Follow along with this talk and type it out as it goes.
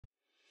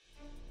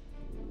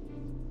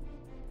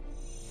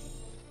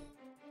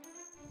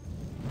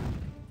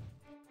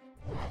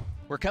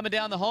We're coming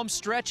down the home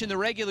stretch in the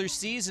regular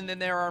season,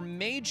 and there are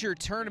major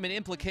tournament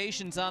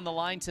implications on the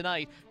line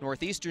tonight.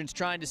 Northeastern's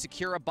trying to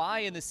secure a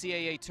bye in the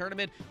CAA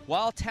tournament,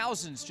 while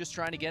Towson's just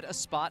trying to get a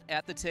spot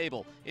at the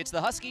table. It's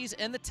the Huskies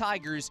and the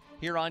Tigers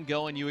here on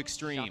Go and You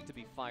Extreme. Shot to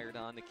be fired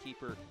on the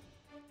keeper,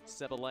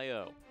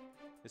 Cebaleo.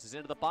 This is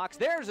into the box.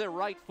 There's a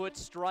right foot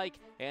strike,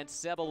 and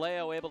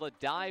Cebaleo able to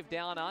dive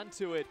down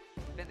onto it.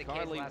 Been the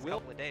case the last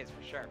couple of days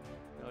for sure.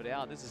 No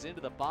doubt. This is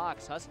into the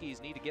box. Huskies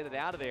need to get it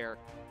out of there.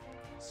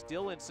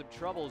 Still in some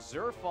trouble.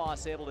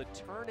 Zerfoss able to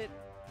turn it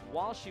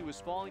while she was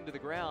falling to the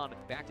ground.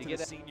 Back to get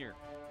the senior.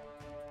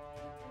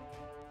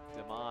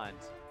 Demond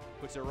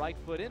puts her right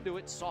foot into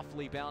it,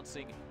 softly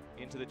bouncing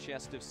into the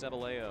chest of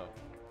Cebaleo.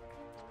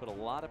 It's put a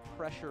lot of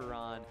pressure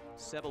on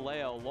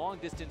Cebaleo. Long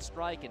distance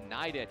strike, and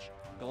Nidich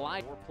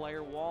glide.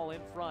 Four-player wall in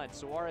front.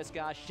 Suarez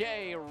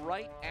Gachet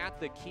right at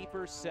the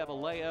keeper.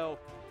 Cebaleo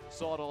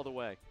saw it all the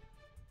way.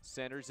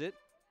 Centers it.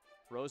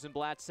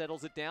 Rosenblatt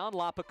settles it down.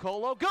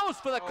 Lapicolo goes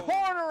for the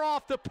corner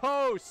off the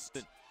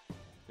post.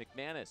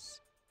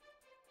 McManus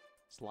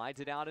slides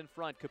it out in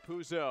front.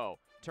 Capuzzo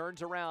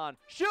turns around,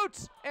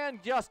 shoots,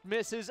 and just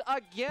misses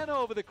again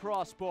over the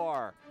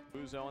crossbar.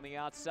 Capuzzo on the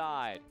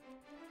outside.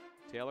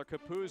 Taylor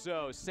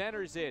Capuzzo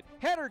centers it.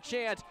 Header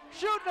chance.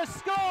 Shooting a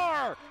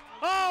score.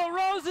 Oh,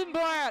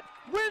 Rosenblatt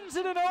wins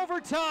it in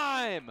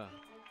overtime.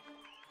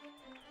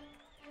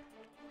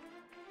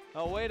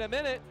 Oh, wait a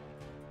minute.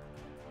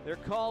 They're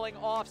calling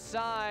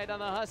offside on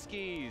the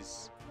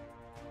Huskies.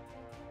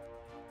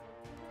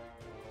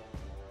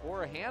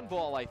 Or a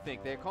handball, I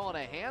think. They're calling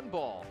a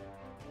handball.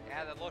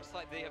 Yeah, that looks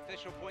like the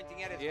official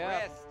pointing at his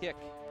wrist. Kick.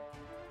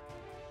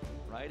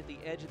 Right at the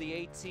edge of the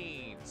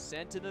 18.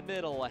 Sent in the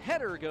middle. A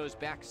header goes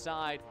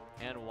backside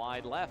and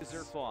wide left.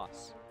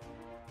 Zerfoss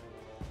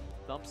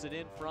thumps it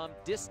in from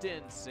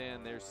distance,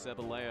 and there's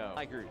Cebaleo.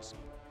 Tigers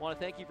want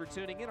to thank you for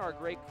tuning in. Our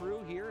great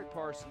crew here at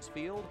Parsons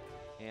Field.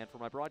 And for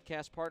my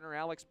broadcast partner,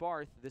 Alex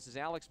Barth, this is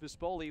Alex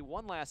Bispoli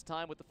one last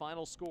time with the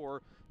final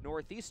score.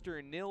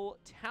 Northeastern 0,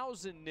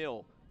 Towson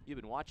 0. You've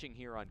been watching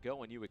here on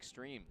Go and You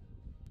Extreme.